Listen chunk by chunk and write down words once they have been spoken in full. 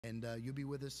and you'll be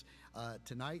with us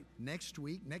tonight. Next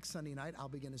week, next Sunday night, I'll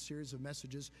begin a series of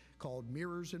messages called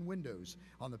Mirrors and Windows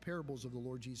on the parables of the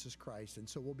Lord Jesus Christ. And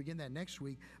so we'll begin that next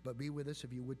week, but be with us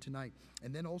if you would tonight.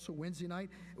 And then also Wednesday night,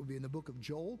 it will be in the book of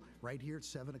Joel, right here at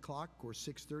 7 o'clock, or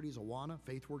 6:30 is Awana,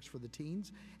 Faith Works for the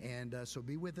Teens. And so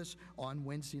be with us on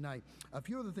Wednesday night. A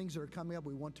few other things that are coming up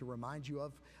we want to remind you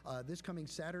of. This coming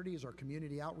Saturday is our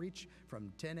community outreach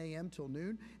from 10 a.m. till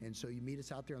noon. And so you meet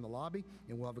us out there in the lobby,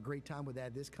 and we'll have a great time with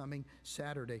that this coming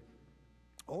Saturday.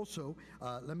 Also,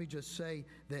 let me just say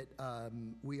that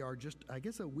we are just, I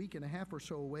guess, a week and a half or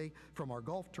so away from our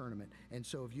golf tournament. And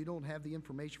so if you don't have the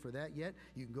information for that yet,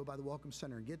 you can go by the Welcome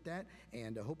Center and get that.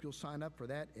 And I hope you'll sign up for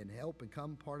that and help and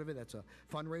come part of it. That's a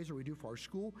fundraiser we do for our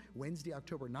school, Wednesday,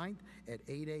 October 9th at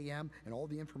 8 a.m. And all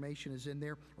the information is in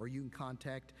there, or you can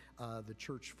contact the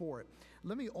church for it.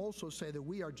 Let me also say that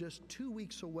we are just 2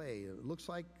 weeks away. It looks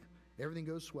like everything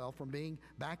goes well from being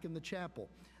back in the chapel.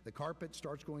 The carpet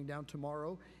starts going down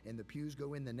tomorrow, and the pews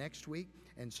go in the next week.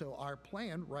 And so our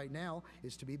plan right now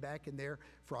is to be back in there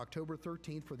for October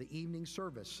 13th for the evening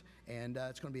service. And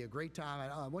it's going to be a great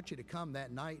time. I want you to come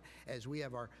that night as we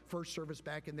have our first service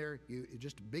back in there.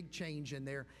 Just a big change in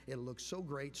there. It'll look so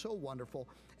great, so wonderful.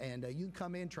 And you can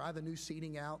come in, try the new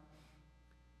seating out.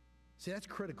 See, that's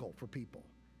critical for people.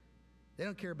 They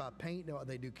don't care about paint. No,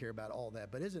 they do care about all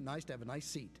that. But isn't it nice to have a nice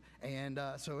seat? And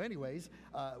so anyways,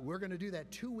 we're going to do that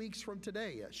 2 weeks from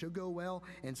today. It should go well.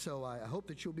 And so I hope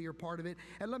that you'll be a part of it.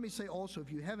 And let me say also,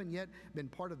 if you haven't yet been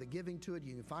part of the giving to it,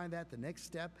 you can find that the next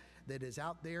step that is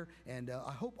out there. And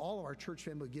I hope all of our church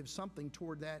family will give something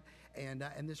toward that. And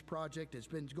this project has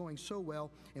been going so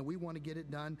well, and we want to get it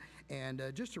done. And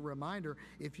just a reminder,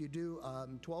 if you do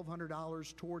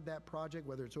 $1,200 toward that project,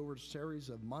 whether it's over a series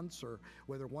of months or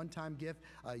whether one-time gift,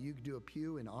 you can do a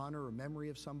pew in honor or memory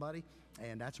of somebody,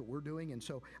 and that's what we're doing. And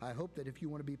so I hope that if you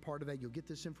want to be part of that, you'll get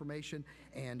this information,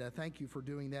 and thank you for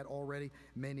doing that already,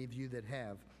 many of you that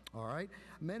have. All right,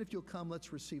 men, if you'll come,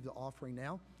 let's receive the offering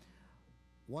now.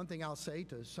 One thing I'll say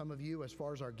to some of you as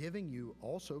far as our giving, you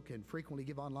also can frequently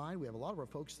give online. We have a lot of our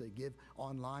folks that give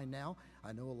online now.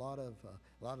 I know a lot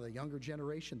of the younger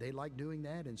generation, they like doing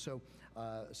that. And so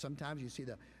sometimes you see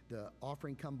the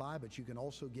offering come by, but you can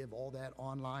also give all that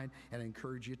online, and I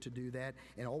encourage you to do that.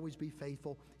 And always be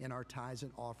faithful in our tithes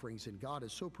and offerings. And God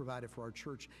has so provided for our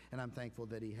church, and I'm thankful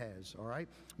that He has. All right?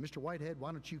 Mr. Whitehead,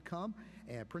 why don't you come,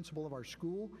 and principal of our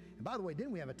school. And by the way,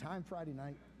 didn't we have a time Friday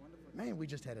night? Man, we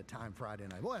just had a time Friday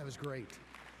night. Boy, that was great.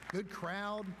 Good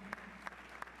crowd.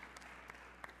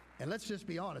 And let's just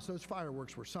be honest, those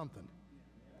fireworks were something.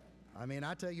 I mean,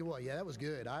 I tell you what, yeah, that was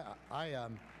good.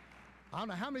 I don't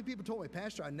know how many people told me,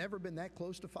 Pastor, I've never been that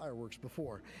close to fireworks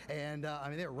before. And I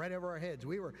mean, they were right over our heads.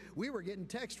 We were getting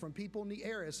texts from people in the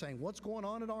area saying, what's going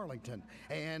on at Arlington?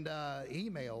 And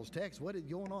emails, texts, what is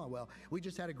going on? Well, we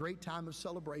just had a great time of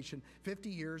celebration, 50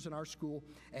 years in our school.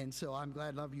 And so I'm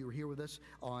glad a lot of you were here with us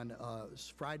on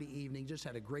Friday evening. Just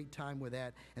had a great time with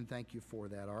that, and thank you for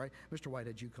that, all right? Mr.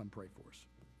 Whitehead, you come pray for us.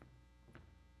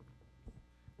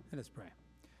 Let us pray.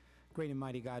 Great and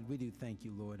mighty God, we do thank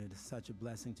you, Lord. It is such a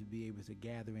blessing to be able to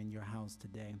gather in your house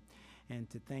today, and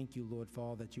to thank you, Lord, for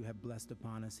all that you have blessed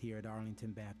upon us here at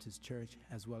Arlington Baptist Church,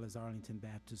 as well as Arlington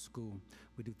Baptist School.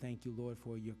 We do thank you, Lord,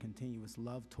 for your continuous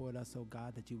love toward us, oh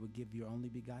God, that you would give your only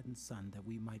begotten Son, that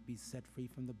we might be set free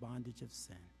from the bondage of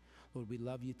sin. Lord, we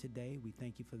love you today. We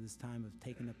thank you for this time of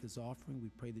taking up this offering. We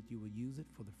pray that you will use it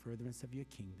for the furtherance of your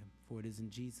kingdom. For it is in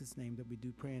Jesus' name that we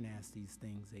do pray and ask these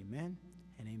things. Amen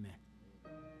and amen.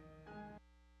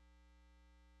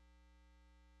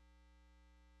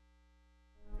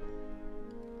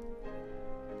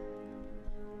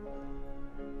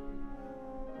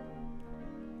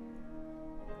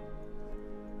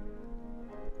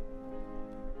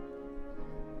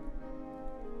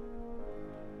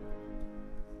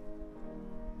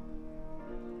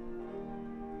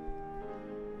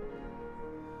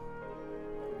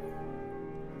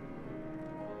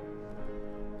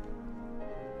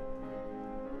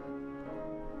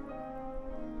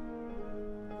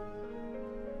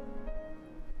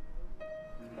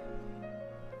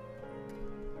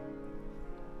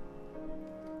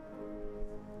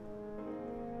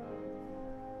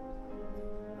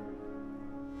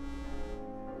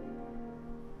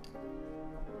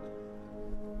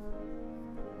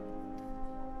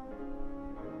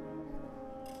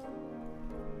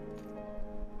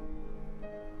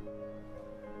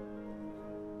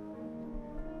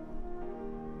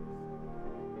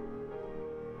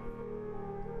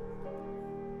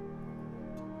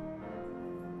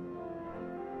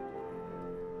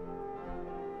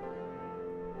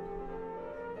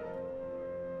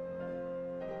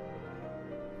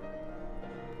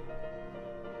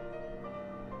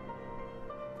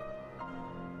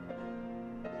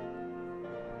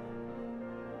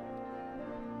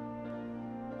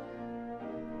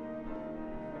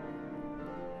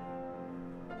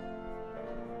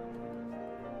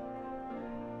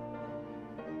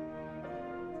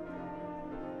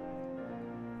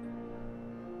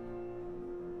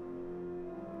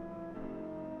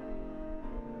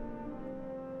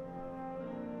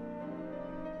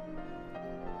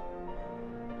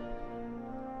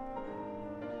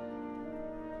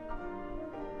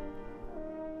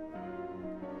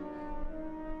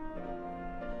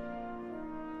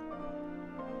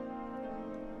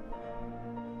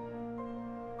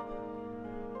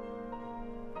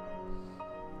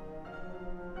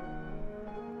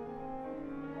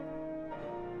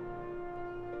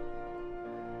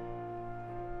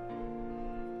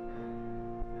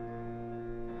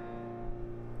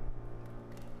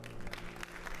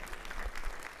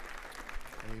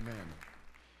 Amen.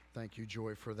 Thank you,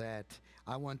 Joy, for that.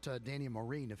 I want Danny and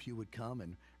Maureen, if you would come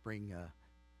and bring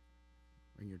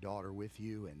your daughter with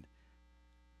you. And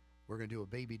we're going to do a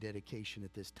baby dedication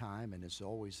at this time, and it's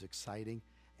always exciting.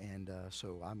 And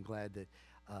so I'm glad that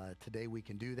today we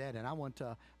can do that. And I want,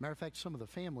 matter of fact, some of the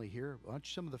family here,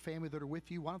 some of the family that are with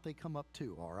you, why don't they come up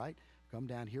too, all right? Come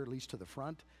down here at least to the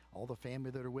front, all the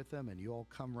family that are with them, and you all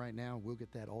come right now, and we'll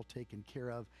get that all taken care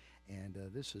of. And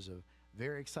this is a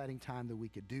very exciting time that we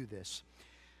could do this.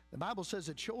 The Bible says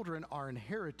that children are an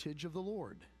heritage of the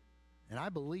Lord, and I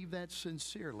believe that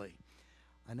sincerely.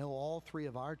 I know all three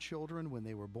of our children, when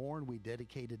they were born, we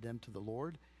dedicated them to the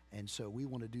Lord, and so we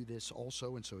want to do this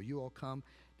also, and so you all come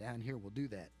down here, we'll do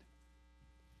that.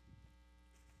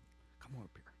 Come on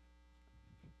up here.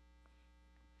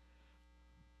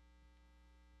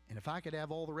 And if I could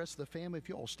have all the rest of the family, if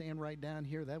you all stand right down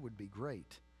here, that would be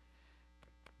great.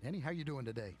 Danny, how you doing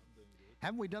today?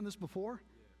 Haven't we done this before?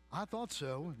 I thought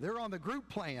so. They're on the group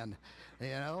plan, you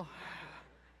know.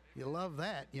 You love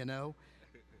that, you know.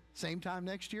 Same time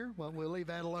next year? Well, we'll leave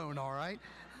that alone, all right?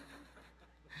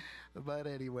 But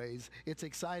anyways, it's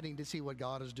exciting to see what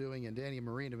God is doing, and Danny and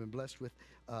Maureen have been blessed with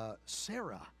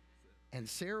Sarah. And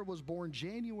Sarah was born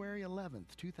January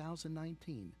 11th,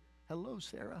 2019. Hello,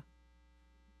 Sarah.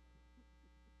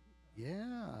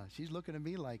 Yeah, she's looking at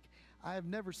me like, I've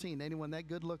never seen anyone that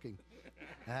good looking.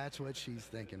 That's what she's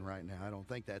thinking right now. I don't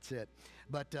think that's it.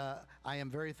 But I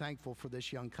am very thankful for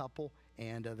this young couple,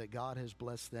 and that God has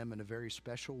blessed them in a very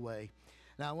special way.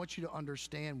 Now, I want you to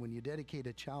understand, when you dedicate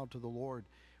a child to the Lord,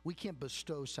 we can't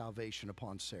bestow salvation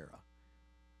upon Sarah.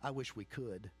 I wish we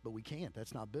could, but we can't.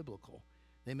 That's not biblical.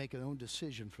 They make their own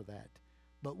decision for that.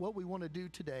 But what we want to do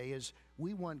today is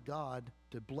we want God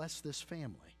to bless this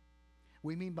family.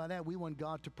 We mean by that, we want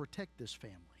God to protect this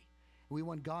family. We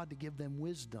want God to give them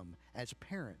wisdom as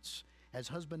parents, as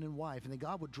husband and wife, and that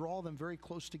God would draw them very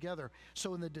close together,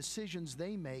 so in the decisions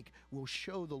they make will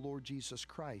show the Lord Jesus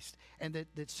Christ, and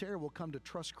that Sarah will come to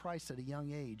trust Christ at a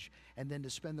young age, and then to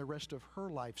spend the rest of her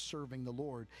life serving the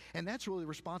Lord. And that's really the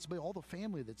responsibility of all the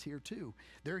family that's here too.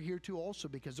 They're here too also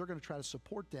because they're going to try to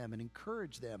support them and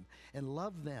encourage them and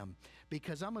love them,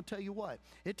 because I'm going to tell you what,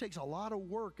 it takes a lot of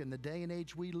work in the day and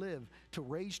age we live to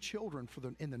raise children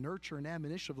in the nurture and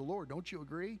admonition of the Lord. Don't you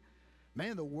agree?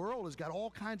 Man, the world has got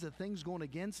all kinds of things going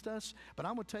against us, but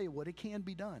I'm going to tell you what, it can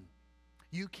be done.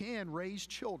 You can raise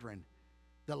children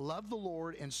that love the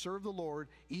Lord and serve the Lord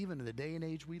even in the day and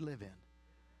age we live in.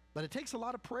 But it takes a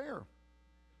lot of prayer.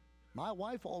 My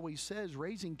wife always says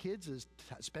raising kids is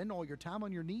spend all your time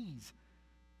on your knees.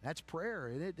 That's prayer,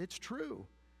 and it's true.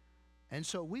 And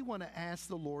so we want to ask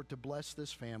the Lord to bless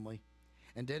this family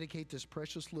and dedicate this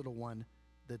precious little one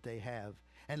that they have.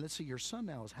 And let's see, your son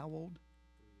now is how old?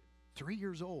 3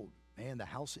 years old. Man, the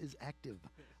house is active.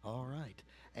 All right.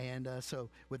 And so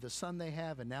with the son they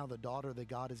have, and now the daughter that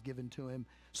God has given to him.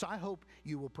 So I hope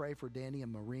you will pray for Danny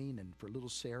and Maureen and for little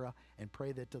Sarah, and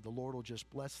pray that the Lord will just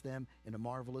bless them in a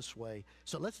marvelous way.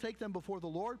 So let's take them before the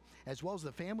Lord, as well as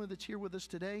the family that's here with us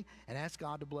today, and ask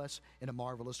God to bless in a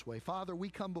marvelous way. Father, we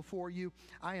come before you.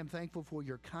 I am thankful for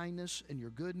your kindness and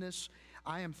your goodness.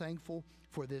 I am thankful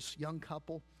for this young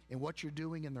couple and what you're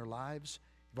doing in their lives.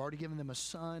 You've already given them a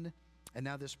son, and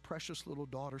now this precious little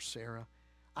daughter, Sarah.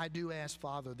 I do ask,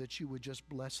 Father, that you would just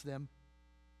bless them.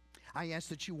 I ask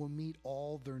that you will meet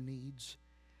all their needs.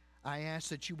 I ask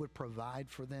that you would provide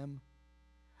for them.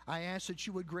 I ask that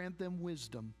you would grant them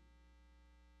wisdom.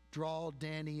 Draw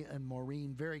Danny and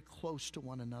Maureen very close to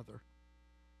one another,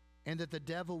 and that the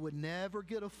devil would never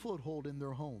get a foothold in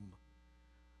their home,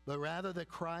 but rather that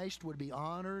Christ would be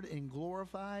honored and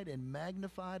glorified and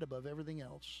magnified above everything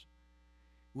else.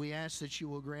 We ask that you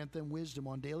will grant them wisdom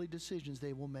on daily decisions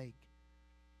they will make.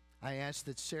 I ask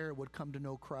that Sarah would come to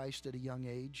know Christ at a young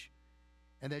age,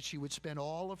 and that she would spend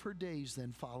all of her days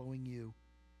then following you.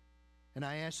 And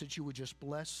I ask that you would just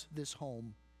bless this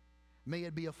home. May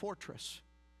it be a fortress.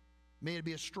 May it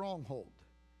be a stronghold.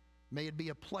 May it be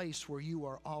a place where you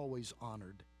are always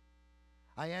honored.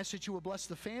 I ask that you will bless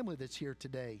the family that's here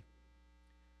today.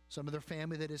 Some of their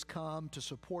family that has come to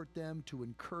support them, to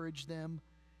encourage them,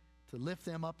 to lift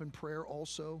them up in prayer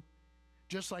also.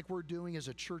 Just like we're doing as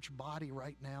a church body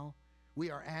right now, we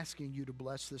are asking you to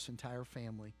bless this entire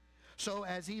family. So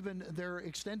as even their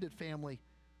extended family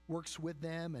works with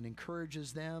them and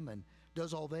encourages them and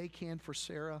does all they can for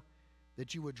Sarah,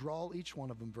 that you would draw each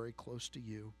one of them very close to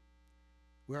you.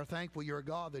 We are thankful you're a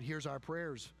God that hears our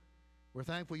prayers. We're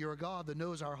thankful you're a God that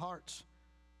knows our hearts.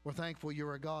 We're thankful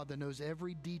you're a God that knows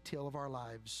every detail of our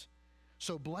lives.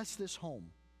 So bless this home.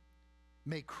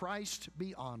 May Christ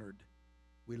be honored.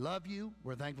 We love you.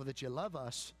 We're thankful that you love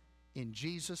us. In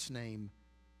Jesus' name,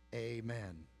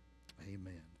 Amen.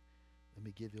 Amen. Let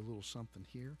me give you a little something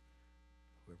here.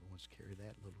 Whoever wants to carry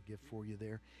that little gift for you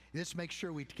there. Just make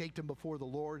sure we take them before the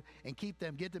Lord and keep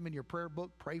them, get them in your prayer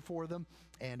book, pray for them,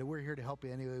 and we're here to help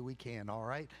you any way we can, all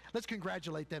right? Let's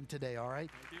congratulate them today, all right?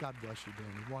 God bless you,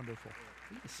 Danny. Wonderful.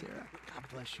 Sarah, God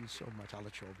bless you so much. I'll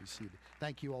let you all be seated.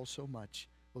 Thank you all so much.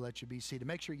 We'll let you be seated.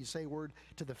 Make sure you say a word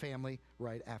to the family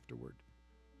right afterward.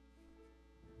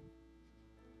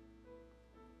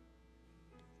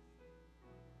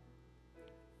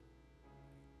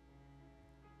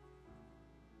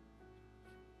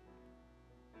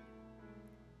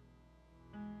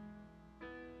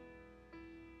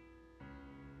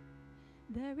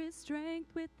 There is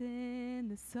strength within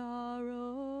the sorrow.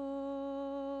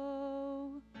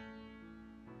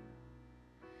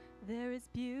 There is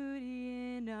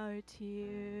beauty in our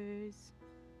tears.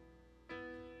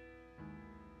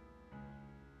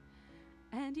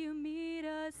 And you meet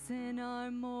us in our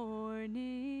mourning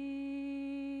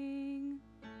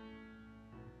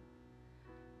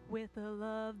with a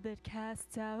love that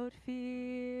casts out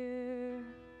fear.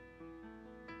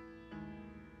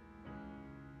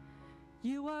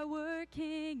 You are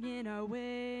working in our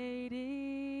waiting,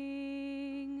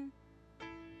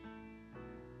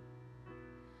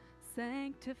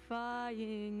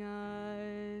 sanctifying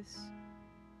us.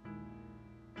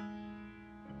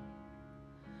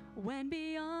 When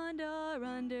beyond our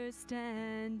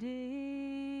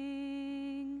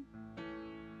understanding,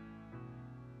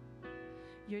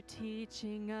 you're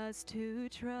teaching us to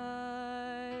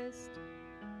trust.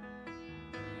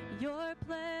 Your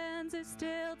plans are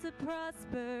still to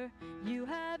prosper. You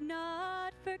have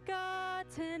not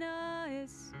forgotten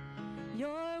us.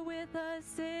 You're with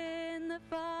us in the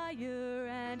fire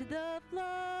and the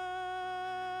flood.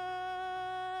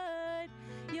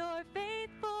 You're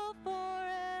faithful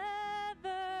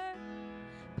forever,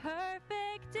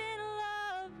 perfect in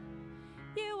love.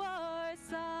 You are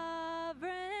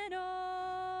sovereign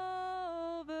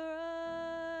over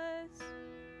us.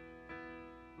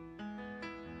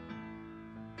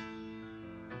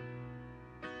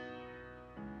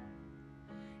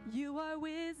 You are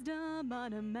wisdom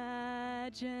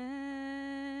unimagined.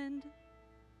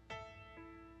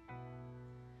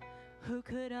 Who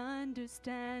could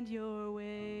understand your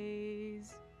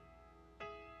ways?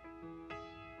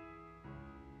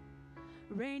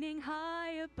 Reigning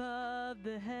high above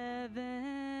the heavens,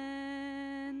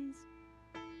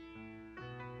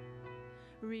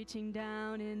 reaching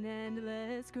down in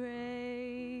endless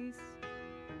grace.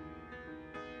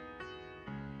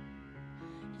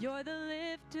 You're the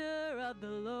lifter of the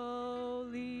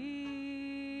lowly,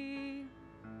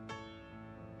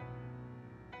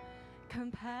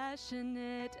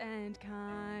 compassionate and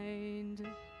kind.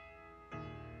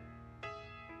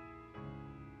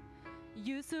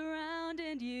 You surround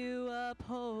and you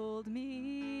uphold me,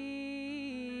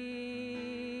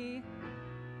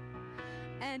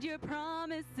 and your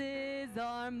promises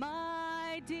are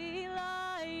my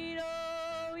delight.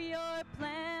 Oh, your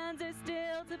plans are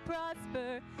still to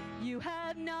prosper. You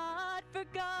have not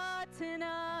forgotten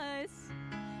us.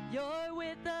 You're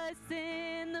with us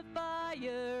in the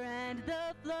fire and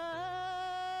the flood.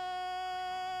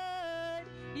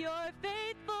 You're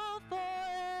faithful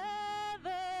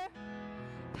forever,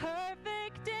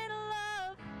 perfect in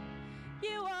love.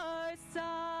 You are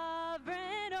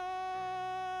sovereign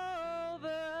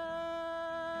over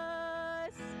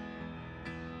us.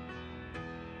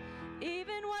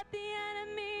 Even what the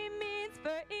enemy means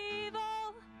for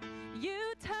evil,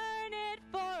 you turn it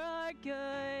for our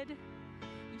good.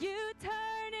 You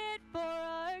turn it for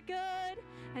our good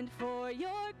and for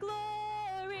your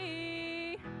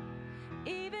glory.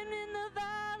 Even in the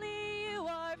valley, you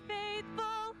are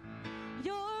faithful.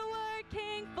 You're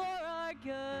working for our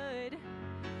good.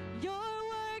 You're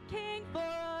working for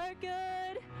our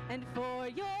good and for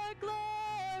your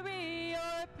glory.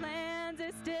 Your plans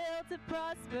are still to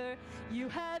prosper. You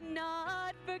have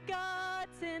not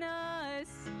forgotten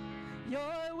us.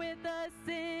 You're with us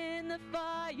in the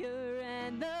fire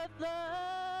and the flood.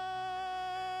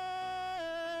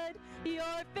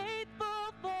 You're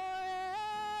faithful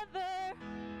forever,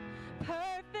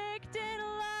 perfect in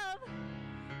love.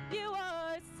 You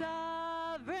are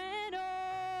sovereign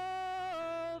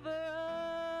over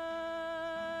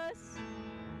us.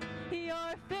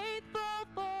 You're faithful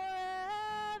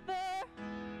forever,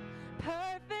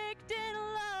 perfect in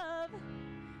love.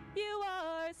 You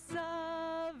are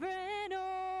sovereign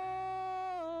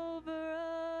over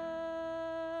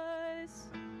us.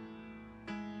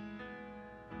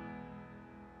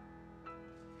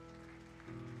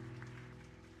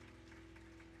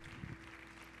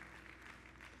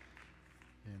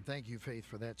 Thank you, Faith,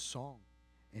 for that song.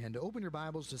 And open your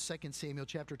Bibles to 2 Samuel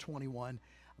chapter 21.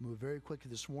 I'll move very quickly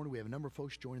this morning. We have a number of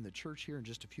folks joining the church here in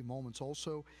just a few moments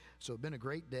also. So it's been a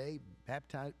great day.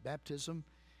 Baptism,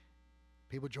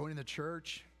 people joining the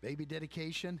church, baby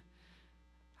dedication.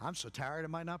 I'm so tired I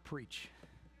might not preach.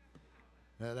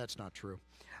 That's not true.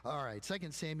 All right, 2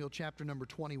 Samuel chapter number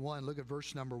 21. Look at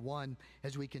verse number 1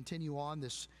 as we continue on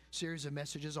this series of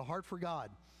messages, A Heart for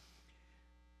God.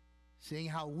 Seeing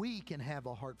how we can have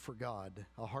a heart for God,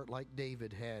 a heart like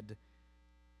David had.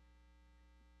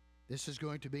 This is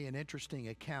going to be an interesting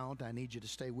account. I need you to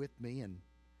stay with me and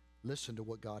listen to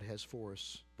what God has for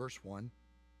us. Verse 1.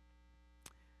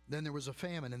 Then there was a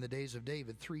famine in the days of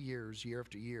David 3 years, year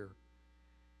after year.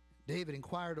 David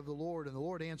inquired of the Lord, and the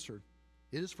Lord answered,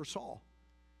 "It is for Saul,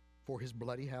 for his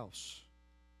bloody house,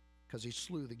 because he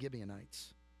slew the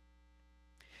Gibeonites."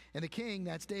 And the king,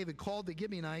 that's David, called the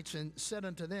Gibeonites and said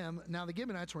unto them, now the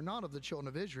Gibeonites were not of the children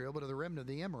of Israel, but of the remnant of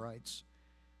the Amorites.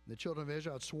 And the children of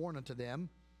Israel had sworn unto them,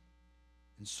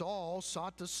 and Saul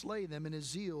sought to slay them in his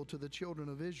zeal to the children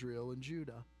of Israel and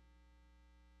Judah.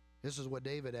 This is what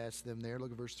David asked them there.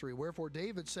 Look at verse 3. Wherefore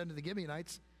David said to the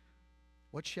Gibeonites,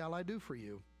 what shall I do for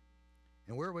you?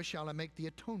 And wherewith shall I make the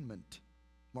atonement?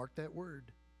 Mark that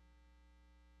word.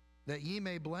 That ye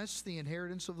may bless the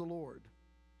inheritance of the Lord.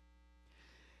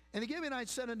 And the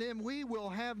Gibeonites said unto him, we will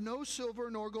have no silver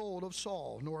nor gold of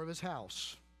Saul, nor of his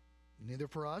house. Neither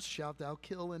for us shalt thou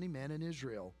kill any man in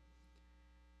Israel.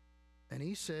 And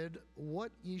he said,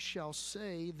 what ye shall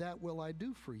say, that will I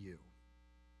do for you.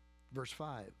 Verse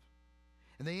 5.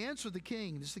 And they answered the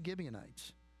king, this is the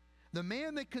Gibeonites, the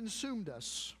man that consumed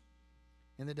us,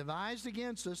 and that devised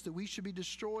against us that we should be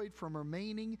destroyed from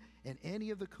remaining in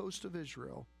any of the coast of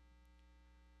Israel.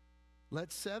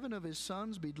 Let 7 of his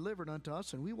sons be delivered unto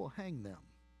us, and we will hang them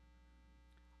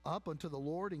up unto the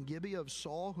Lord in Gibeah of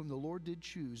Saul, whom the Lord did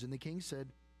choose. And the king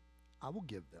said, I will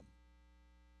give them.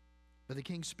 But the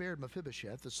king spared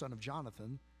Mephibosheth, the son of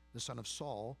Jonathan, the son of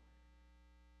Saul,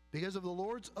 because of the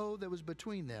Lord's oath that was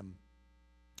between them,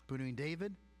 between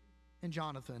David and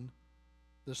Jonathan,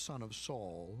 the son of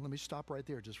Saul. Let me stop right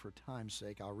there just for time's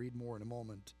sake. I'll read more in a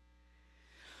moment.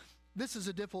 This is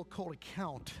a difficult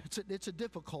account. It's a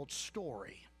difficult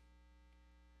story.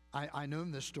 I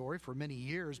known this story for many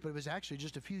years, but it was actually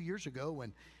just a few years ago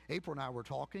when April and I were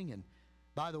talking. And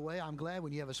by the way, I'm glad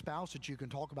when you have a spouse that you can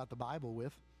talk about the Bible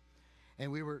with.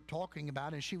 And we were talking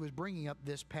about it, and she was bringing up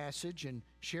this passage and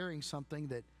sharing something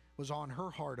that was on her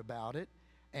heart about it.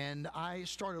 And I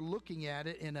started looking at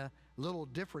it in a little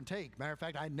different take. Matter of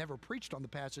fact, I'd never preached on the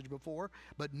passage before,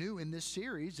 but knew in this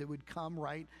series it would come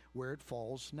right where it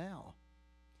falls now.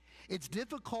 It's a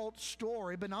difficult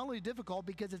story, but not only difficult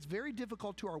because it's very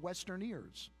difficult to our Western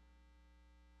ears.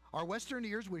 Our Western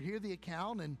ears would hear the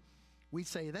account and we'd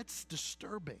say, that's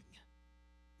disturbing.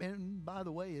 And by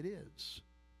the way, it is.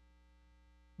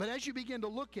 But as you begin to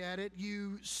look at it,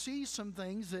 you see some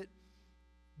things that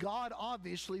God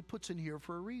obviously puts in here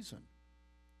for a reason.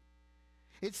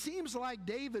 It seems like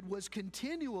David was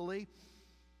continually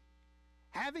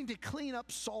having to clean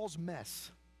up Saul's mess.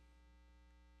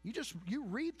 You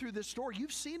read through this story,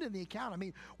 you've seen it in the account. I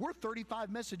mean, we're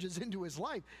 35 messages into his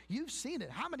life. You've seen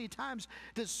it. How many times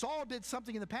does Saul did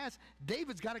something in the past?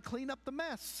 David's got to clean up the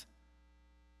mess.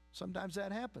 Sometimes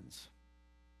that happens.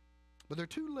 But there are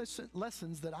two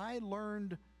lessons that I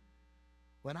learned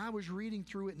when I was reading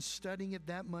through it and studying it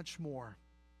that much more.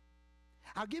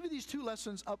 I'll give you these two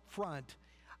lessons up front.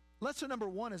 Lesson number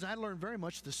 1 is I learned very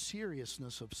much the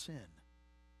seriousness of sin.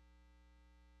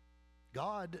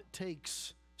 God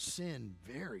takes sin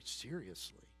very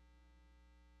seriously.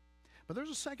 But there's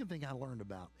a second thing I learned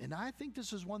about, and I think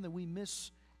this is one that we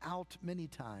miss out many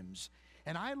times.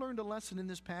 And I learned a lesson in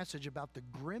this passage about the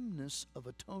grimness of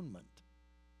atonement.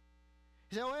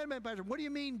 You say, oh, wait a minute, Pastor, what do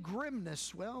you mean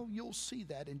grimness? Well, you'll see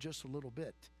that in just a little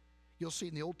bit. You'll see it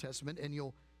in the Old Testament, and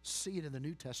you'll see it in the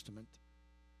New Testament.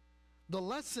 The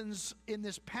lessons in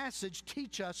this passage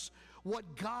teach us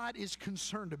what God is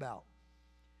concerned about.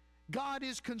 God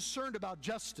is concerned about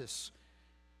justice.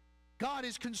 God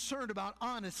is concerned about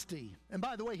honesty. And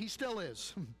by the way, he still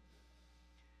is.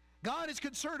 God is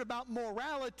concerned about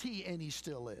morality, and he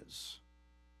still is.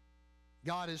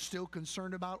 God is still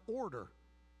concerned about order,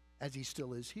 as he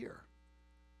still is here.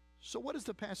 So what does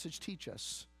the passage teach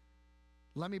us?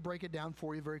 Let me break it down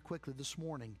for you very quickly this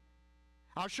morning.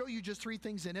 I'll show you just 3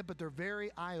 things in it, but they're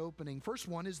very eye-opening. First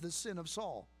one is the sin of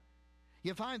Saul.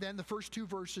 You find that in the first 2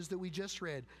 verses that we just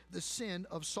read, the sin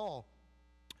of Saul.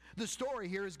 The story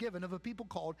here is given of a people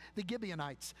called the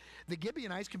Gibeonites. The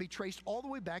Gibeonites can be traced all the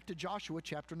way back to Joshua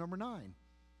chapter number 9.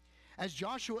 as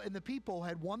Joshua and the people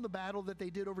had won the battle that they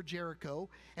did over Jericho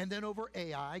and then over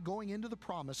Ai, going into the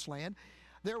promised land,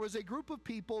 there was a group of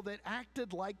people that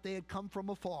acted like they had come from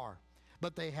afar,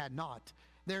 but they had not.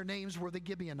 Their names were the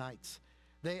Gibeonites.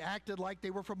 They acted like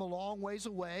they were from a long ways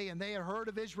away, and they had heard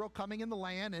of Israel coming in the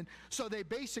land, and so they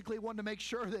basically wanted to make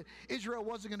sure that Israel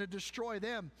wasn't going to destroy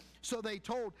them. So they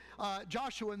told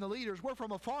Joshua and the leaders, we're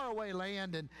from a faraway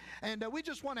land, and we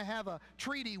just want to have a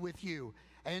treaty with you.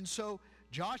 And so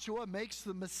Joshua makes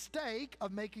the mistake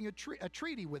of making a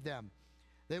treaty with them,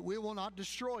 that we will not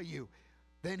destroy you.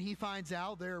 Then he finds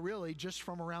out they're really just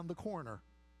from around the corner.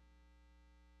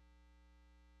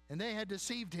 And they had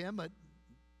deceived him, but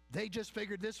they just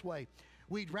figured this way: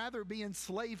 we'd rather be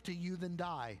enslaved to you than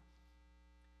die.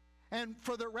 And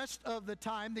for the rest of the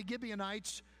time, the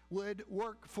Gibeonites would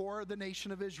work for the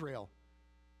nation of Israel.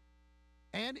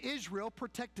 And Israel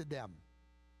protected them.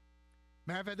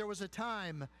 Matter of fact, there was a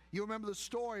time, you remember the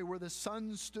story where the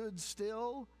sun stood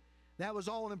still? That was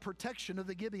all in protection of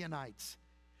the Gibeonites,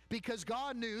 because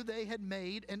God knew they had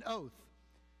made an oath.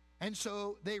 And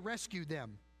so they rescued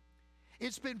them.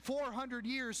 It's been 400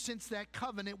 years since that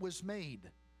covenant was made.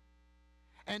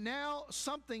 And now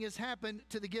something has happened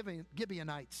to the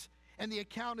Gibeonites, and the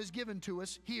account is given to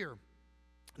us here.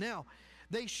 Now,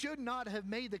 they should not have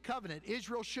made the covenant.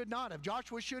 Israel should not have.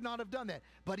 Joshua should not have done that,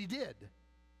 but he did.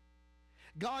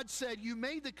 God said, you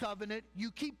made the covenant,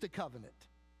 you keep the covenant.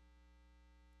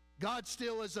 God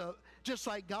still is just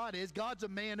like God is, God's a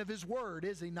man of his word,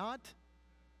 is he not?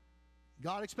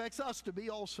 God expects us to be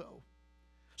also.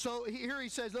 So here he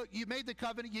says, look, you made the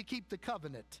covenant, you keep the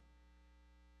covenant.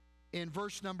 In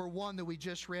verse number 1 that we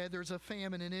just read, there's a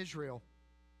famine in Israel.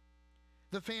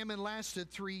 The famine lasted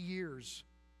 3 years.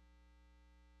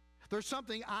 There's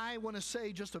something I want to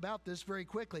say just about this very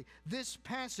quickly. This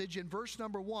passage in verse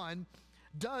number 1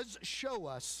 does show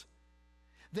us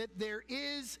that there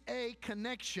is a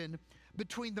connection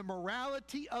between the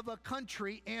morality of a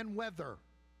country and weather.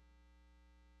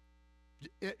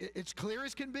 It's clear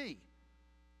as can be.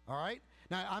 All right?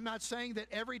 Now, I'm not saying that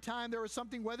every time there is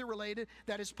something weather-related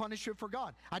that is punishment for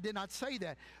God. I did not say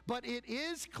that. But it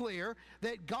is clear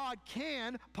that God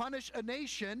can punish a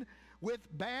nation with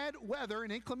bad weather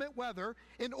and inclement weather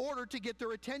in order to get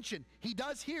their attention. He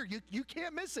does here. You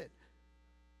can't miss it.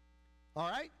 All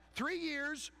right? 3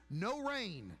 years, no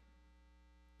rain.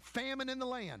 Famine in the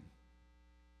land.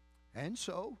 And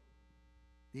so,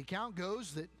 the account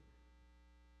goes that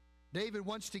David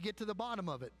wants to get to the bottom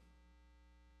of it.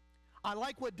 I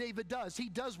like what David does. He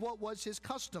does what was his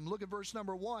custom. Look at verse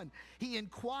number 1. He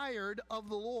inquired of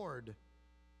the Lord.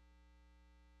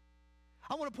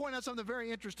 I want to point out something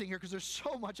very interesting here, because there's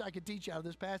so much I could teach out of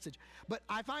this passage. But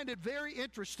I find it very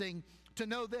interesting to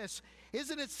know this.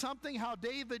 Isn't it something how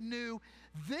David knew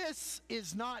this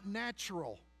is not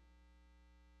natural?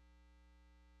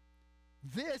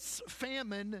 This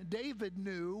famine, David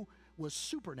knew, was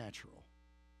supernatural.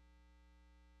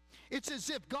 It's as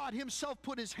if God himself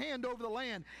put his hand over the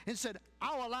land and said,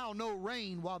 I'll allow no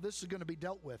rain while this is going to be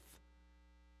dealt with.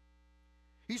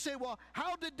 You say, well,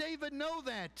 how did David know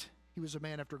that? He was a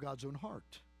man after God's own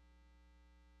heart.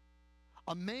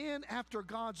 A man after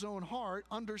God's own heart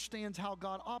understands how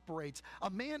God operates. A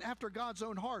man after God's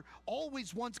own heart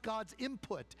always wants God's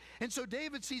input. And so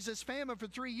David sees this famine for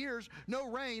 3 years, no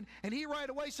rain, and he right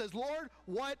away says, Lord,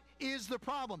 what is the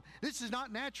problem? This is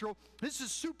not natural. This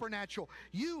is supernatural.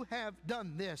 You have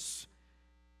done this.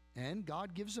 And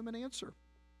God gives him an answer.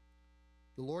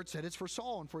 The Lord said, it's for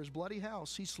Saul and for his bloody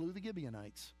house. He slew the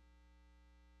Gibeonites.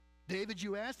 David,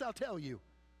 you asked, I'll tell you.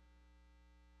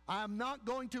 I'm not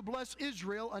going to bless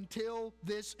Israel until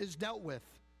this is dealt with.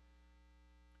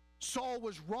 Saul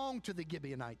was wrong to the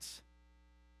Gibeonites.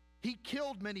 He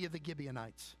killed many of the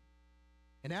Gibeonites.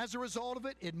 And as a result of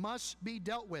it, it must be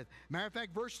dealt with. Matter of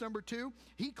fact, verse number 2,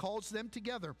 he calls them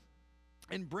together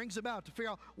and brings them out to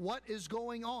figure out what is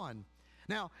going on.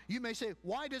 Now, you may say,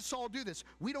 why did Saul do this?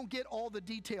 We don't get all the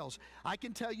details. I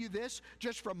can tell you this,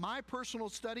 just from my personal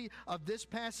study of this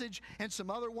passage and some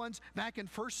other ones back in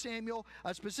 1 Samuel,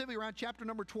 specifically around chapter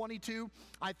number 22,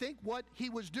 I think what he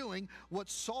was doing, what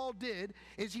Saul did,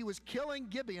 is he was killing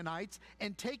Gibeonites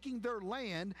and taking their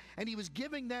land, and he was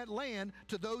giving that land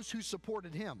to those who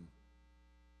supported him.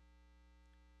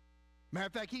 Matter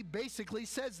of fact, he basically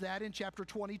says that in chapter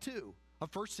 22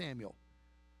 of 1 Samuel.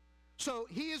 So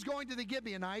he is going to the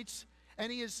Gibeonites,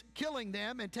 and he is killing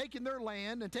them and taking their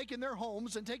land and taking their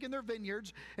homes and taking their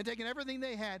vineyards and taking everything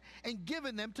they had and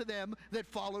giving them to them that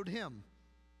followed him.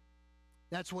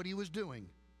 That's what he was doing.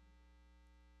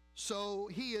 So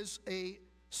he is a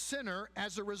sinner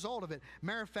as a result of it.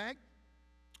 Matter of fact,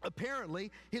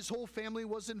 Apparently, his whole family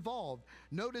was involved.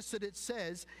 Notice that it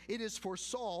says it is for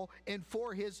Saul and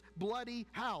for his bloody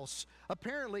house.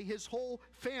 Apparently, his whole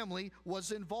family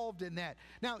was involved in that.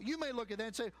 Now, you may look at that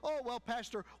and say, oh, well,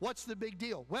 Pastor, what's the big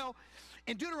deal? Well,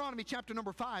 in Deuteronomy chapter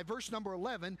number 5, verse number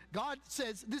 11, God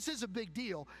says this is a big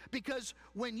deal because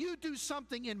when you do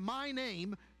something in my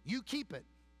name, you keep it.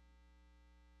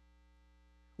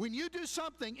 When you do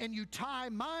something and you tie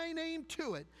my name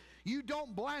to it, you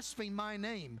don't blaspheme my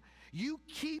name. You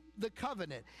keep the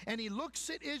covenant. And he looks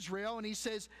at Israel and he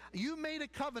says, you made a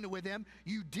covenant with them.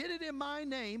 You did it in my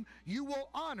name. You will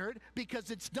honor it because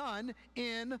it's done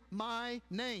in my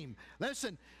name.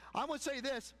 Listen, I want to say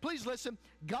this. Please listen.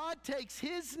 God takes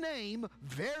his name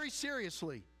very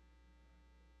seriously.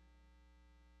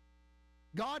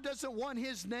 God doesn't want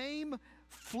his name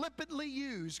flippantly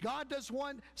used. God doesn't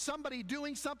want somebody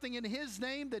doing something in his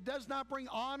name that does not bring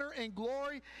honor and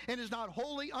glory and is not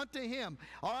holy unto him.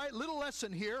 All right, little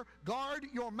lesson here. Guard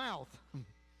your mouth.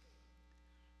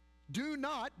 Do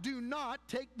not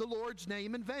take the Lord's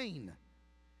name in vain.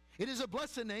 It is a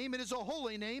blessed name. It is a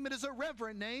holy name. It is a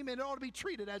reverent name, and it ought to be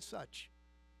treated as such.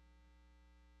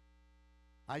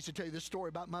 I used to tell you this story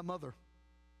about my mother.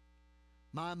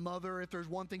 My mother, if there's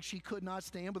one thing she could not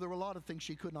stand, but there were a lot of things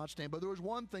she could not stand, but there was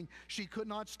one thing she could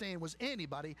not stand was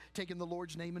anybody taking the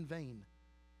Lord's name in vain.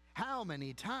 How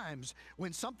many times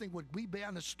when something would be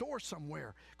in a store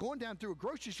somewhere, going down through a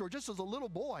grocery store just as a little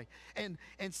boy, and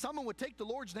someone would take the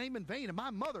Lord's name in vain, and my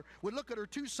mother would look at her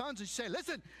two sons and say,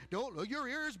 listen, don't, your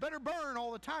ears better burn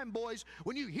all the time, boys.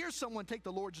 When you hear someone take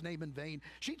the Lord's name in vain,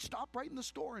 she'd stop right in the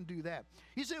store and do that.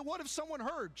 He said, what if someone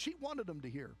heard? She wanted them to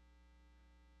hear.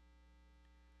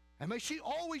 And may she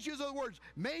always use those words,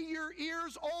 may your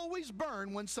ears always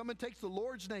burn when someone takes the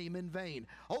Lord's name in vain.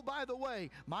 Oh, by the way,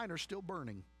 mine are still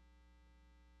burning.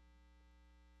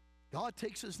 God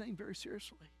takes his name very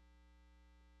seriously.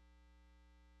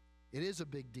 It is a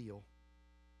big deal.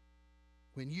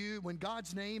 When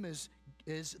God's name is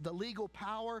the legal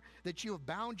power that you have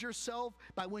bound yourself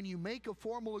by, when you make a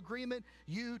formal agreement,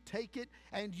 you take it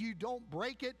and you don't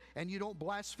break it and you don't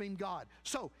blaspheme God.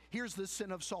 So here's the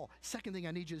sin of Saul. Second thing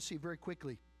I need you to see very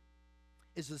quickly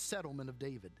is the settlement of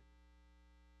David.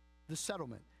 The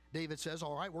settlement. David says,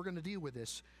 all right, we're going to deal with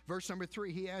this. Verse number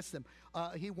 3, he asks them,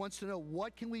 he wants to know,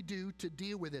 what can we do to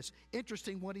deal with this?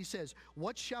 Interesting what he says.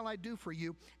 What shall I do for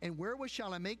you, and wherewith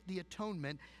shall I make the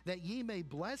atonement, that ye may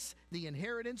bless the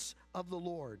inheritance of the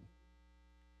Lord?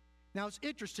 Now, it's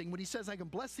interesting when he says, I can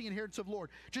bless the inheritance of the Lord.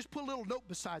 Just put a little note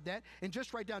beside that and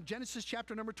just write down Genesis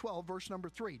chapter number 12, verse number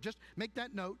 3. Just make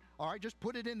that note, all right? Just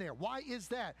put it in there. Why is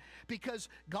that? Because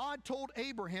God told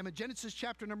Abraham in Genesis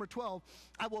chapter number 12,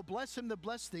 I will bless him that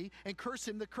bless thee and curse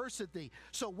him that curseth thee.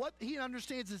 So what he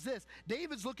understands is this.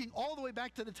 David's looking all the way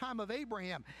back to the time of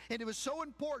Abraham. And it was so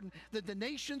important that the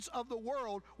nations of the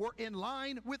world were in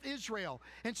line with Israel.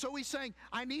 And so he's saying,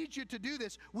 I need you to do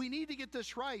this. We need to get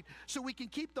this right so we can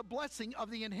keep the blessing of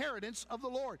the inheritance of the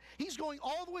Lord. He's going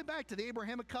all the way back to the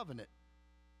Abrahamic covenant.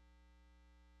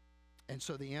 And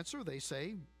so the answer, they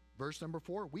say, verse number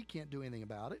 4, we can't do anything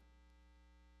about it.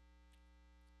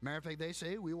 Matter of fact, they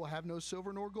say, we will have no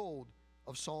silver nor gold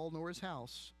of Saul nor his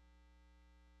house.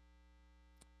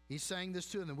 He's saying this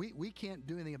to them. We can't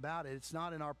do anything about it. It's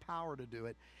not in our power to do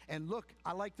it. And look,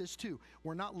 I like this too.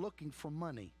 We're not looking for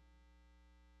money.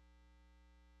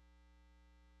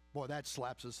 Boy, that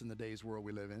slaps us in the day's world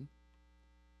we live in.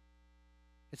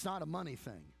 It's not a money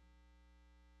thing.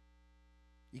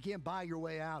 You can't buy your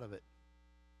way out of it.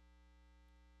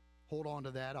 Hold on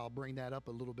to that. I'll bring that up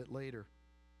a little bit later.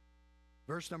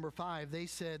 Verse number 5, they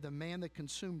said, the man that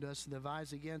consumed us and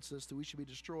devised against us that we should be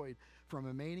destroyed from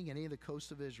remaining in any of the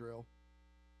coasts of Israel.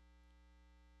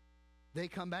 They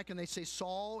come back and they say,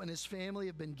 Saul and his family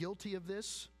have been guilty of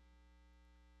this.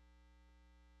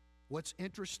 What's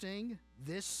interesting,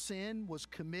 this sin was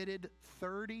committed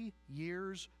 30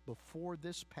 years before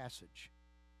this passage.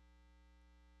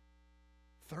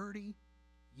 30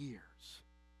 years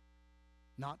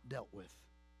not dealt with.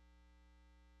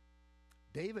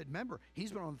 David, remember,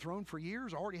 he's been on the throne for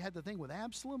years, already had the thing with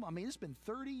Absalom. I mean, it's been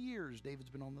 30 years David's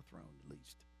been on the throne, at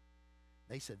least.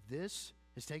 They said this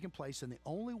has taken place, and the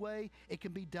only way it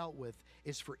can be dealt with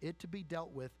is for it to be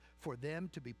dealt with, for them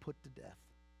to be put to death.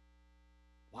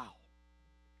 Wow.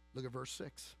 Look at verse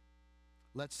 6.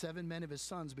 Let 7 men of his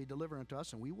sons be delivered unto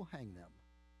us, and we will hang them.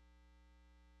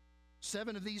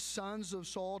 7 of these sons of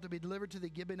Saul to be delivered to the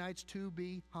Gibeonites to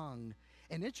be hung.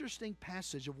 An interesting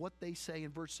passage of what they say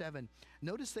in verse 7.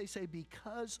 Notice they say,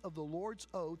 because of the Lord's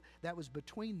oath that was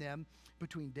between them,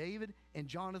 between David and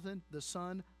Jonathan, the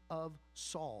son of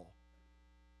Saul.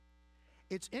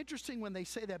 it's interesting when they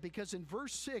say that, because in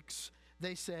verse 6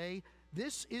 they say,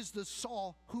 "This is the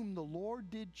Saul whom the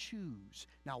Lord did choose."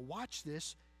 Now watch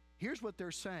this. Here's what they're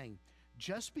saying.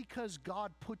 Just because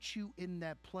God puts you in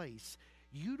that place,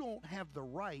 you don't have the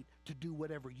right to do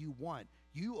whatever you want.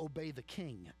 You obey the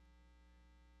king.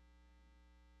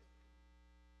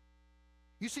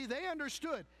 You see, they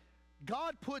understood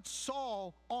God put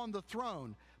Saul on the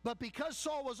throne. But because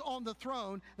Saul was on the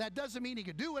throne, that doesn't mean he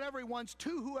can do whatever he wants,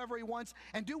 to whoever he wants,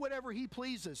 and do whatever he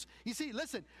pleases. You see,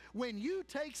 listen, when you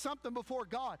take something before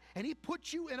God and he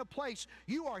puts you in a place,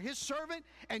 you are his servant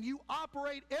and you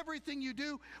operate everything you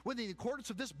do within the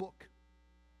accordance of this book.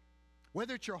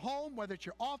 Whether it's your home, whether it's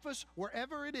your office,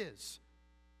 wherever it is.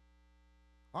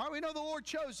 All right, we know the Lord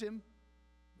chose him,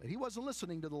 but he wasn't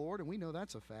listening to the Lord, and we know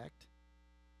that's a fact.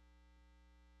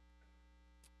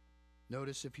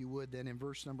 Notice, if you would, then in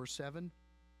verse number 7,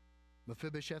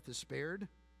 Mephibosheth is spared,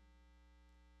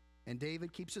 and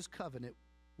David keeps his covenant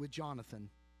with Jonathan.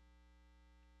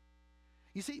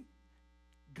 You see,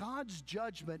 God's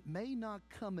judgment may not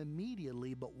come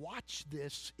immediately, but watch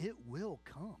this, it will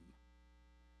come.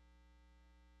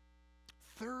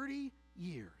 30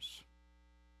 years.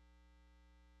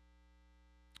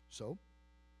 So,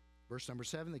 verse number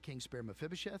 7, the king spared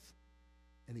Mephibosheth,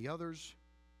 and the others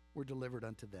were delivered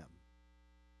unto them.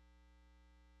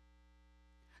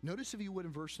 Notice, if you would,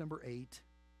 in verse number 8.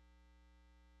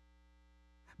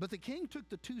 But the king took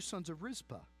the 2 sons of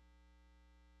Rizpah,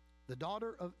 the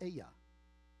daughter of Aiah,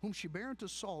 whom she bare unto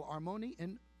Saul, Armoni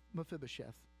and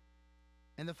Mephibosheth,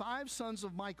 and the 5 sons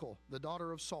of Michal, the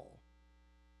daughter of Saul.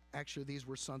 Actually, these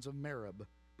were sons of Merib,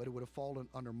 but it would have fallen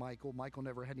under Michal. Michal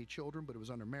never had any children, but it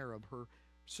was under Merib, her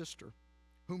sister,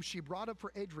 whom she brought up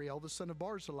for Adriel, the son of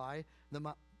Barzillai,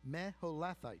 the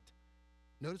Meholathite.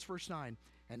 Notice verse 9.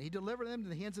 And he delivered them to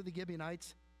the hands of the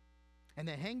Gibeonites, and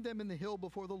they hanged them in the hill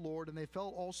before the Lord, and they fell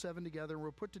all 7 together and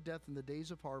were put to death in the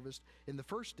days of harvest, in the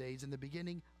first days, in the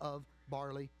beginning of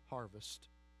barley harvest.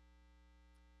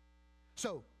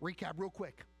 So, recap real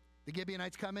quick. The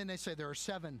Gibeonites come in, they say there are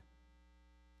 7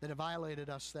 that have violated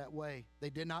us that way. They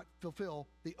did not fulfill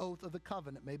the oath of the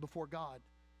covenant made before God.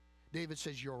 David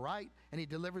says, you're right, and he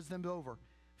delivers them over.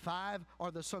 5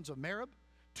 are the sons of Merib,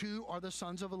 2 are the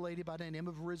sons of a lady by the name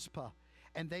of Rizpah.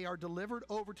 And they are delivered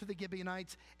over to the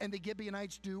Gibeonites, and the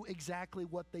Gibeonites do exactly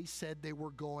what they said they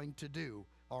were going to do.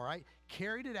 All right?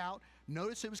 Carried it out.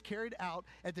 Notice it was carried out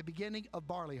at the beginning of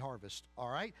barley harvest. All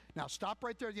right? Now stop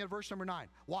right there at the end of verse number 9.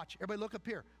 Watch. Everybody look up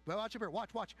here. Watch up here.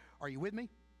 Watch, watch. Are you with me?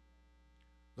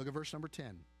 Look at verse number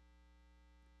 10.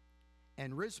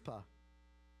 And Rizpah,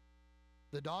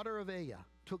 the daughter of Aiah,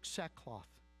 took sackcloth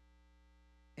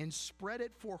and spread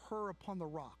it for her upon the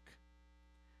rock,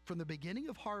 from the beginning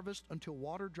of harvest until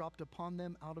water dropped upon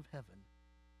them out of heaven,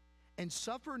 and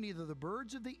suffer neither the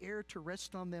birds of the air to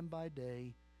rest on them by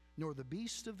day, nor the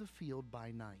beasts of the field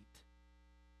by night.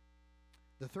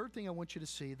 The third thing I want you to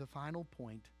see, the final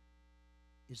point,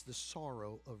 is the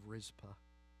sorrow of Rizpah.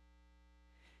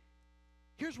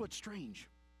 Here's what's strange.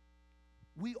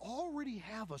 We already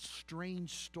have a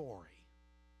strange story,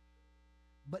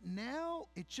 but now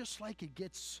it's just like it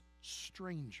gets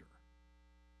stranger.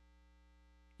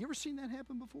 You ever seen that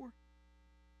happen before?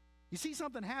 You see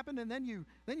something happen, and then you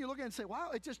look at it and say,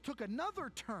 wow, it just took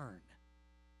another turn.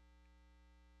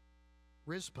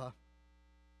 Rizpah,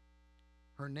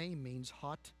 her name means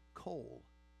hot coal.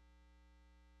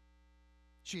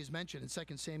 She is mentioned in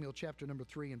 2 Samuel chapter number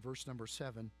 3 and verse number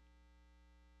 7.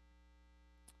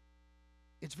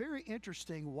 It's very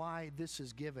interesting why this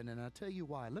is given, and I'll tell you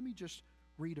why. Let me just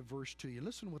read a verse to you.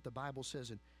 Listen to what the Bible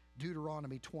says in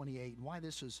Deuteronomy 28 and why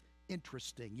this is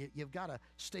interesting. You've got to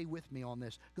stay with me on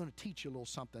this. I'm going to teach you a little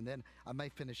something, then I may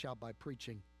finish out by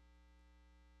preaching.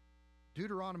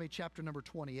 Deuteronomy chapter number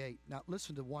 28. Now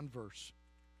listen to one verse.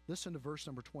 Listen to verse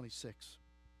number 26.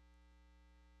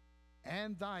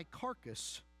 And thy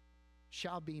carcass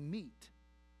shall be meat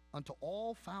unto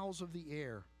all fowls of the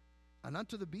air, and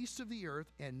unto the beasts of the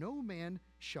earth, and no man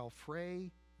shall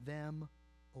fray them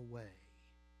away.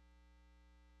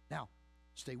 Now,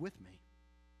 stay with me.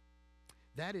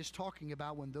 That is talking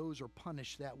about when those are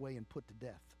punished that way and put to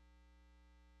death.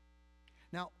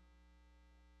 Now,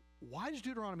 why does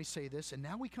Deuteronomy say this? And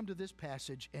now we come to this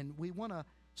passage, and we want to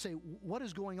say, what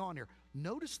is going on here?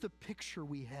 Notice the picture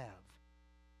we have.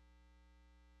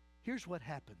 Here's what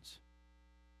happens.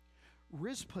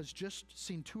 Rizpah's just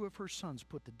seen 2 of her sons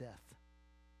put to death.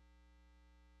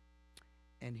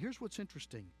 And here's what's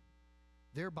interesting.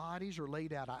 Their bodies are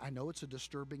laid out. I know it's a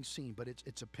disturbing scene, but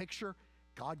it's a picture.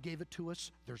 God gave it to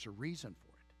us. There's a reason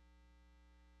for it.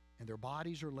 And their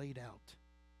bodies are laid out.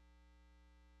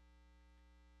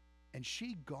 And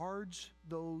she guards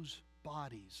those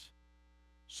bodies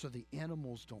so the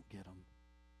animals don't get them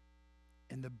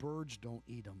and the birds don't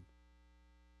eat them.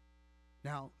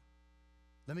 Now,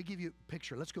 let me give you a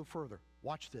picture. Let's go further.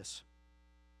 Watch this.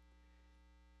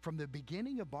 From the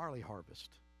beginning of barley harvest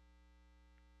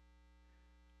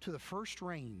to the first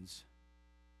rains,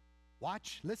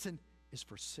 watch, listen, is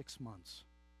for 6 months.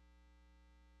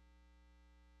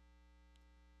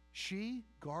 She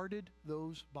guarded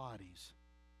those bodies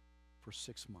for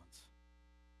 6 months.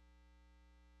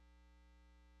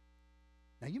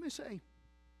 Now you may say,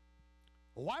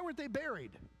 well, why weren't they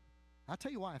buried? I'll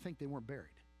tell you why I think they weren't buried.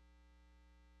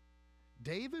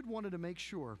 David wanted to make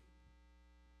sure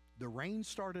the rain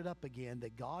started up again,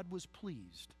 that God was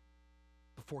pleased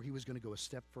before he was going to go a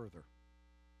step further.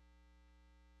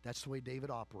 That's the way David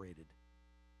operated.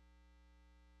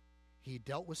 He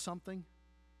dealt with something,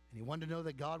 and he wanted to know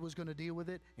that God was going to deal with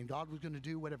it, and God was going to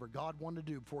do whatever God wanted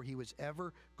to do before he was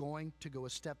ever going to go a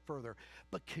step further.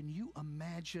 But can you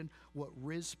imagine what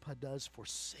Rizpah does for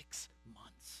 6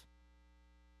 months?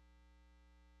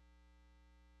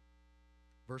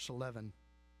 Verse 11.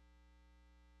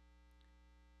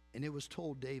 And it was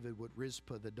told David what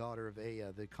Rizpah, the daughter of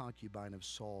Aiah, the concubine of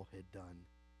Saul, had done.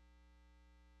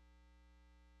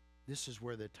 This is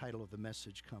where the title of the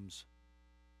message comes.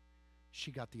 She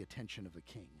got the attention of the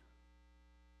king.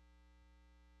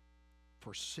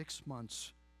 For 6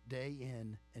 months, day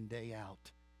in and day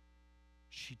out,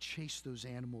 she chased those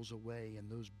animals away and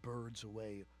those birds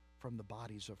away from the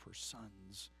bodies of her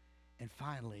sons. And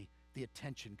finally, the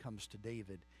attention comes to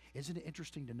David. Isn't it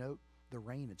interesting to note the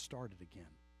rain had started again?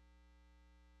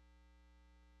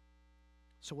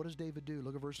 So what does David do?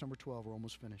 Look at verse number 12. We're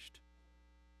almost finished.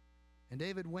 And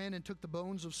David went and took the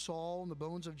bones of Saul and the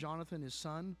bones of Jonathan his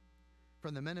son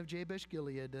from the men of Jabesh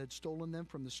Gilead that had stolen them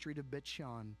from the street of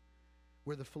Bethshan,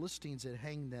 where the Philistines had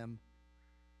hanged them,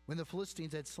 when the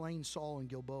Philistines had slain Saul in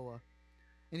Gilboa.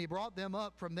 And he brought them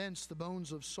up from thence, the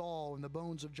bones of Saul and the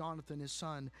bones of Jonathan his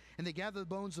son. And they gathered the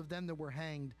bones of them that were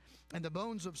hanged, and the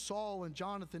bones of Saul and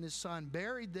Jonathan his son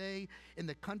buried they in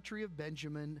the country of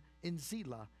Benjamin in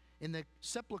Zelah, in the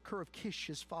sepulchre of Kish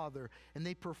his father. And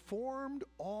they performed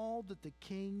all that the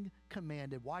king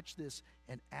commanded. Watch this.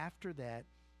 And after that,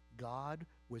 God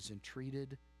was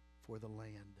entreated for the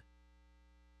land.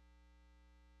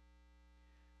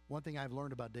 One thing I've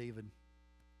learned about David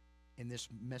in this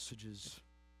message is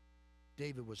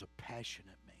David was a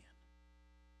passionate man.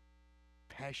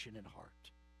 Passionate heart.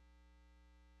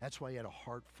 That's why he had a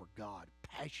heart for God.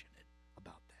 Passionate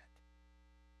about that.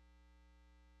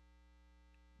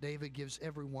 David gives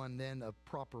everyone then a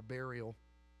proper burial.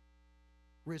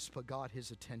 Rizpah got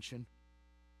his attention.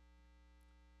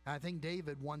 I think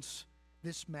David wants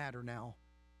this matter now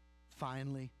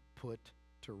finally put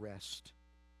to rest.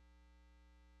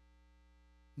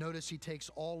 Notice he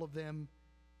takes all of them.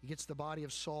 He gets the body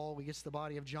of Saul. He gets the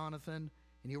body of Jonathan.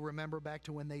 And you'll remember back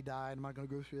to when they died. I'm not going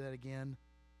to go through that again.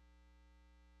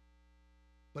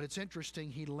 But it's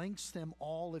interesting. He links them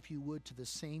all, if you would, to the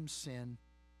same sin.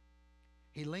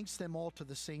 He links them all to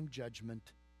the same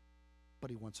judgment. But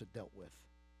he wants it dealt with.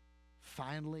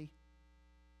 Finally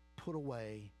put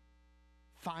away.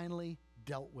 Finally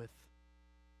dealt with.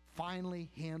 Finally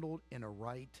handled in a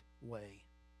right way.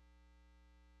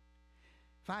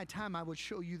 If I had time, I would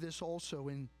show you this also.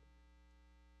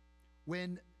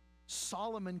 When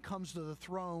Solomon comes to the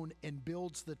throne and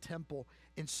builds the temple,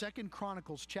 in 2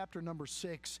 Chronicles chapter number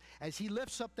 6, as he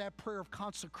lifts up that prayer of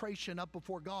consecration up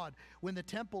before God when the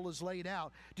temple is laid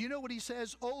out, do you know what he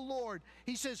says? Oh Lord,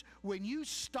 he says, when you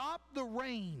stop the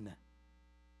rain,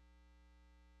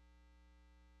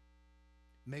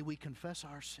 may we confess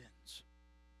our sins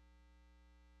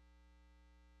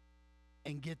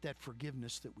and get that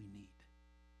forgiveness that we need.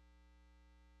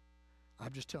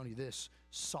 I'm just telling you this,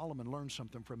 Solomon learned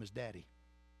something from his daddy.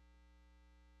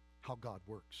 How God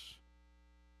works.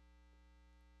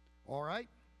 All right?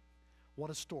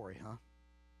 What a story, huh?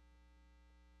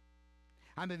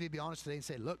 How many of you be honest today and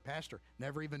say, look, Pastor,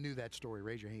 never even knew that story?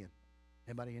 Raise your hand.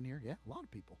 Anybody in here? Yeah, a lot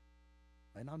of people.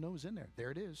 May not know it's in there.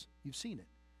 There it is. You've seen it.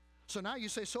 So now you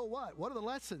say, so what? What are the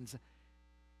lessons?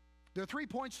 There are 3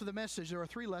 points to the message. There are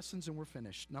 3 lessons and we're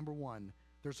finished. Number 1,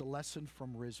 there's a lesson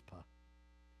from Rizpah.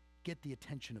 Get the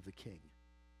attention of the king.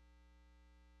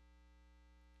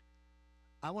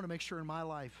 I want to make sure in my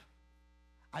life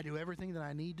I do everything that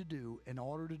I need to do in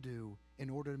order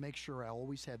to make sure I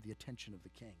always have the attention of the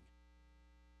king.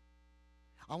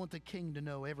 I want the king to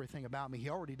know everything about me. He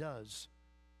already does.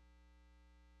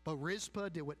 But Rizpah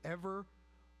did whatever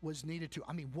was needed to.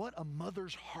 I mean, what a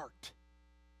mother's heart.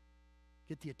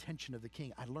 Get the attention of the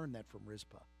king. I learned that from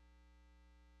Rizpah.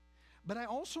 But I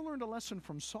also learned a lesson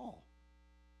from Saul.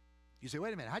 You say,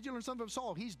 wait a minute, how'd you learn something from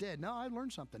Saul? He's dead. No, I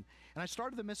learned something. And I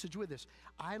started the message with this.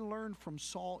 I learned from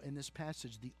Saul in this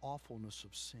passage the awfulness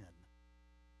of sin.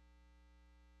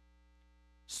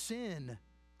 Sin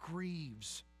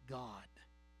grieves God.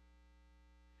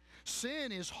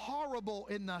 Sin is horrible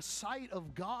in the sight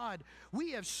of God.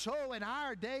 We have so in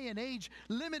our day and age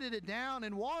limited it down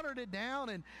and watered it down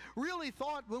and really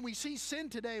thought when we see sin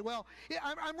today, well,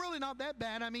 I'm really not that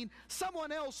bad. I mean,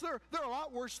 someone else, they're a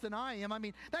lot worse than I am. I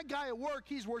mean, that guy at work,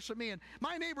 he's worse than me. And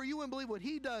my neighbor, you wouldn't believe what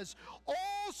he does.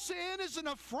 All sin is an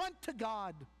affront to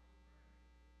God.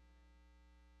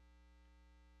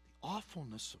 The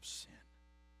awfulness of sin.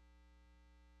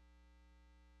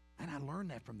 And I learned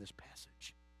that from this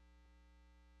passage.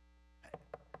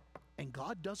 And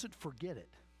God doesn't forget it.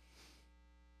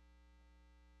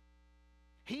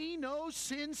 He knows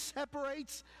sin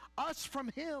separates us from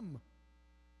Him.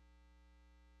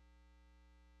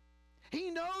 He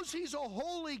knows He's a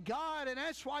holy God, and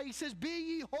that's why He says, "Be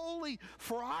ye holy,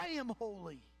 for I am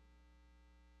holy."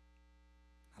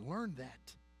 I learned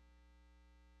that.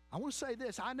 I want to say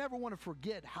this. I never want to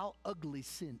forget how ugly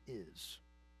sin is.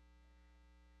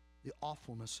 The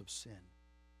awfulness of sin.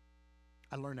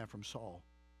 I learned that from Saul.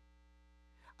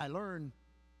 I learned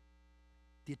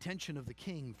the attention of the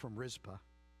king from Rizpah.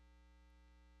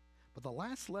 But the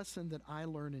last lesson that I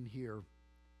learned in here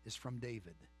is from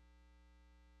David.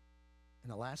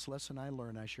 And the last lesson I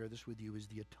learned, I share this with you, is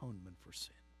the atonement for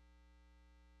sin.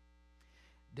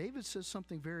 David says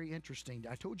something very interesting.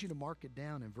 I told you to mark it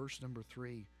down in verse number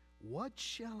 3. What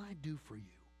shall I do for you?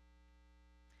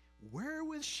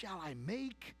 Wherewith shall I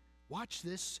make, watch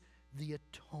this, the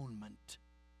atonement?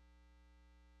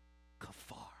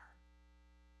 Kafar,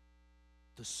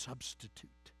 the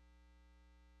substitute.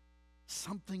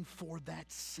 Something for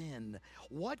that sin.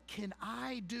 What can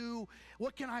I do?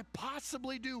 What can I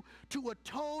possibly do to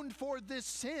atone for this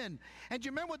sin? And do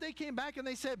you remember what they came back and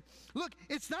they said, look,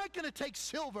 it's not going to take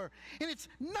silver and it's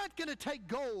not going to take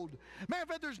gold. Matter of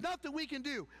fact, there's nothing we can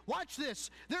do. Watch this.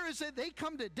 They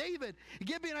come to David,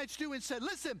 Gibeonites do, and said,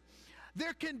 listen,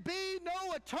 there can be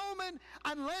no atonement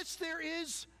unless there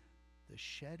is the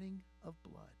shedding of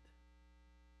blood.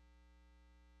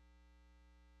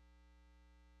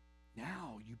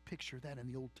 Now you picture that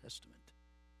in the Old Testament.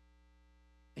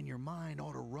 And your mind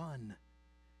ought to run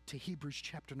to Hebrews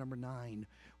chapter number 9,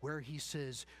 where he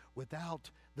says, without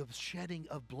the shedding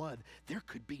of blood, there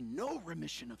could be no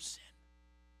remission of sin.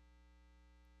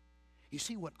 You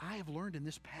see, what I have learned in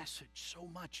this passage so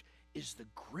much is the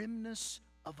grimness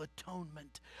of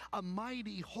atonement. A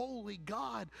mighty, holy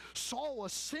God saw a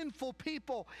sinful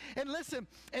people. And listen,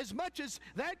 as much as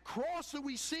that cross that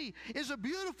we see is a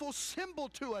beautiful symbol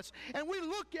to us, and we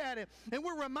look at it and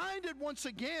we're reminded once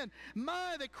again,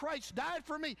 that Christ died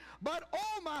for me. But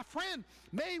oh, my friend,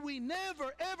 may we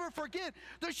never ever forget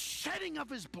the shedding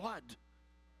of His blood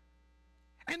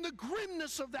and the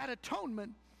grimness of that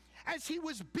atonement. As He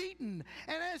was beaten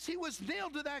and as He was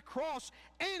nailed to that cross,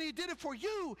 and He did it for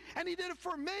you and He did it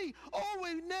for me. Oh,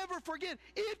 we never forget,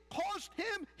 it cost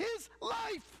Him His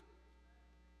life.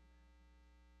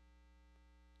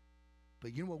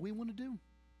 But you know what we want to do?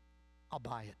 I'll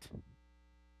buy it.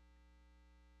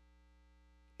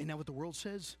 Isn't that what the world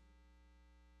says?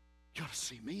 You ought to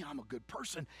see me. I'm a good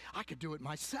person. I could do it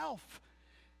myself.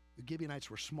 The Gibeonites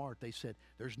were smart. They said,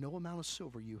 there's no amount of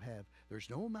silver you have. There's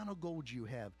no amount of gold you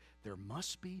have. There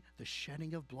must be the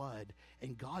shedding of blood.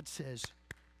 And God says,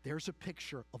 there's a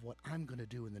picture of what I'm going to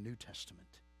do in the New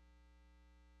Testament.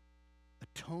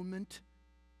 Atonement,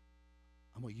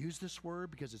 I'm going to use this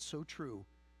word because it's so true,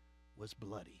 was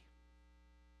bloody.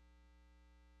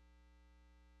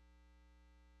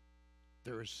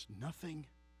 There is nothing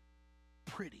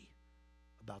pretty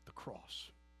about the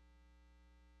cross.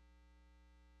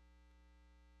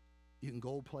 You can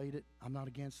gold plate it. I'm not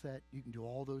against that. You can do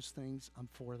all those things. I'm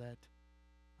for that.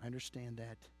 I understand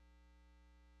that.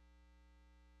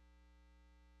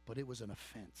 But it was an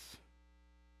offense.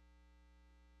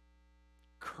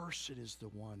 Cursed is the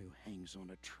one who hangs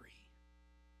on a tree.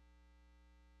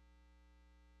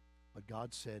 But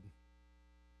God said,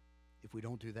 if we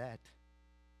don't do that,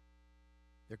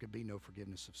 there can be no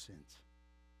forgiveness of sins.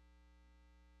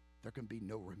 There can be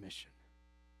no remission.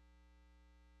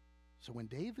 So when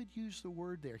David used the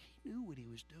word there, he knew what he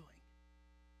was doing.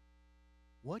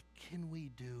 What can we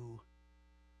do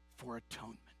for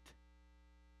atonement?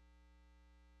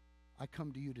 I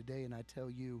come to you today and I tell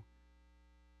you,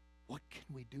 what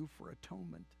can we do for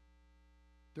atonement?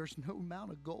 There's no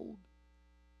amount of gold.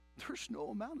 There's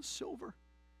no amount of silver.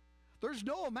 There's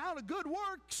no amount of good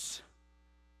works.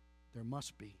 There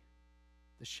must be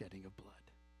the shedding of blood.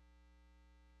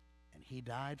 And He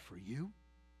died for you,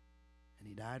 and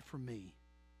He died for me,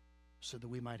 so that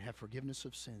we might have forgiveness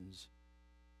of sins,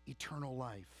 eternal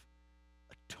life,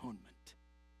 atonement.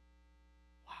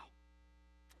 Wow.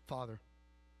 Father,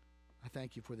 I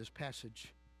thank you for this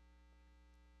passage.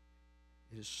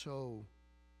 It is so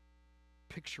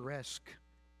picturesque,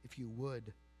 if you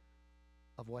would,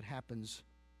 of what happens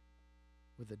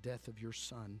with the death of your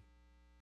Son.